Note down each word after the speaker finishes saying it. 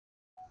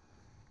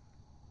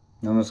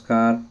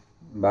नमस्कार।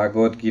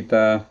 भागवत गीता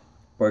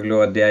पहिलो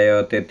अध्याय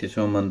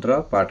 33औं मन्त्र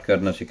पाठ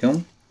गर्न सिकौं।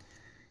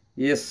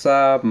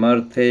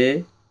 येषामर्थे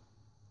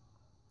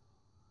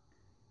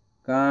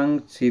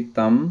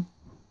काङ्क्षितं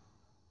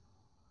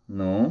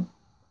नो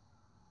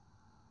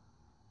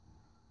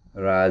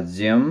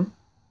राज्यं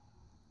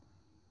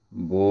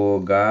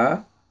भोगा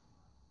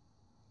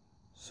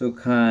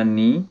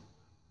सुखानि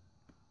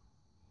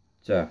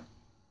च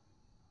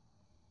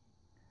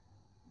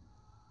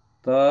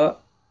त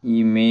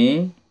इमे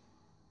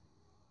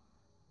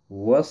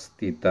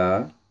वस्थिता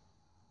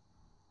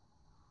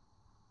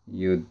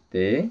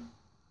युद्धे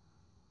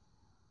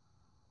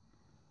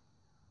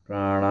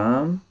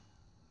प्राणां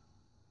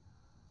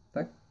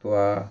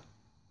त्यक्त्वा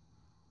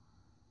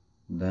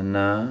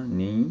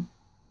धनानि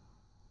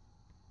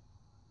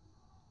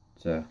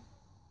च।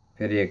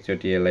 फेरि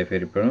एकचोटि यसलाई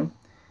फेरि पढौं।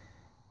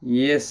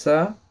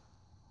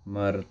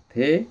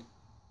 येषामर्थे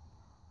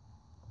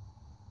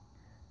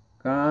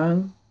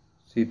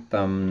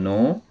काङ्क्षितं नो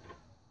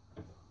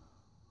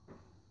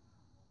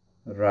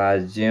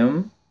राज्यं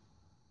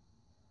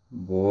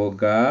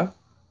भोगा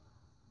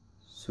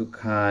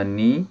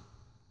सुखानि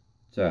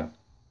च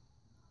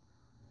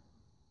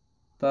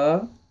त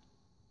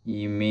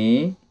इमे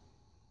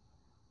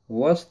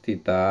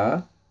वस्थिता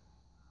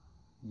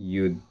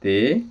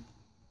युद्धे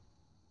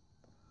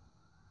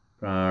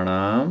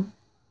प्राणां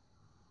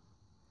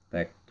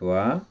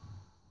त्यक्त्वा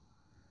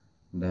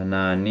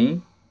धनानि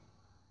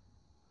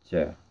च।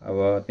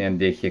 अब त्यहाँ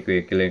देखिएको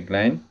एक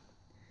लाइन,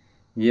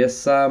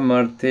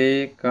 येषामर्थे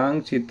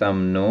काङ्क्षितं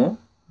नो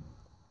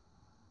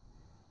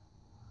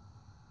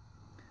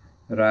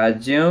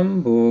राज्यं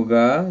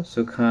भोगा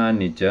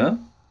सुखानि च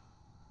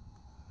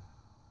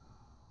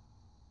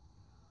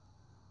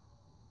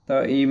त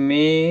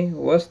इमे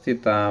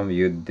वस्थितां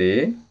युद्धे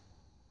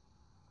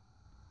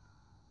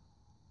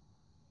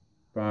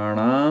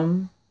प्राणां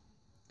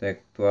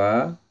त्यक्त्वा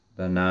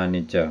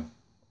धनानि च।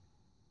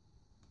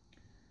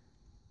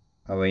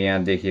 अब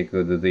यहाँ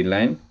देखिएको दुई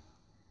लाइन,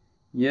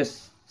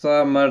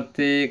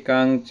 येषामर्थे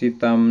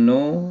काङ्क्षितं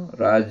नो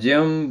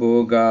राज्यं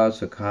भोगा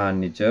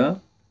सुखानि च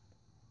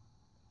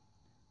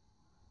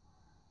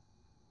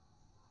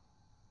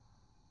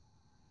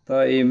त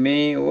इमे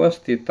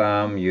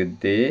वस्थितां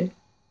युद्धे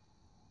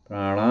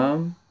प्राणां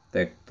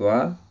त्यक्त्वा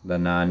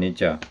धनानि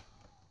च।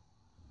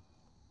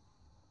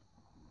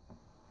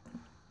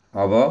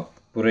 अब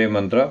पुरै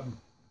मन्त्र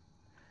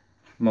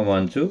म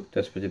भन्छु,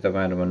 त्यसपछि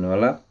तपाईहरु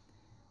भन्नुहोला।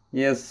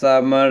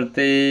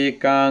 येषामर्थे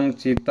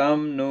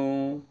काङ्क्षितं नो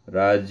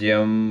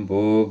राज्यं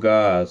भोगा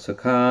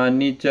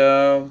सुखानि च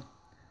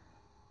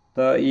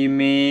त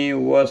इमे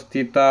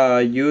वस्थिता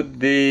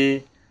युद्धे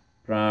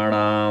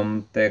प्राणां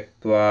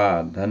त्यक्त्वा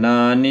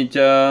धनानि च।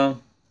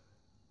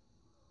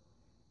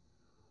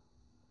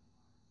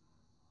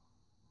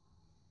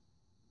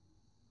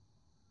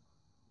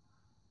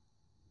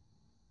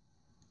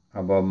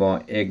 अब म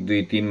 1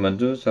 2 3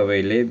 भन्छु,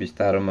 सबैले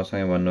बिस्तारो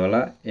मसँगै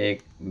भन्नुहोला।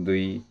 1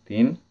 2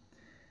 3।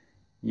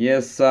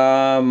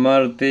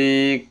 येषामर्थे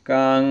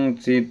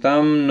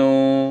काङ्क्षितं नो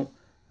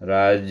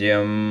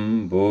राज्यं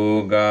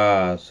भोगा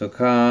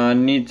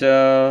सुखानि च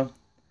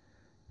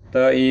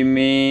त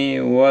इमे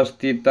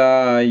वस्थिता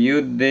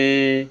युद्धे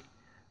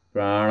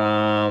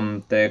प्राणां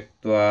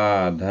त्यक्त्वा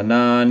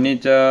धनानि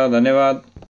च। धन्यवाद।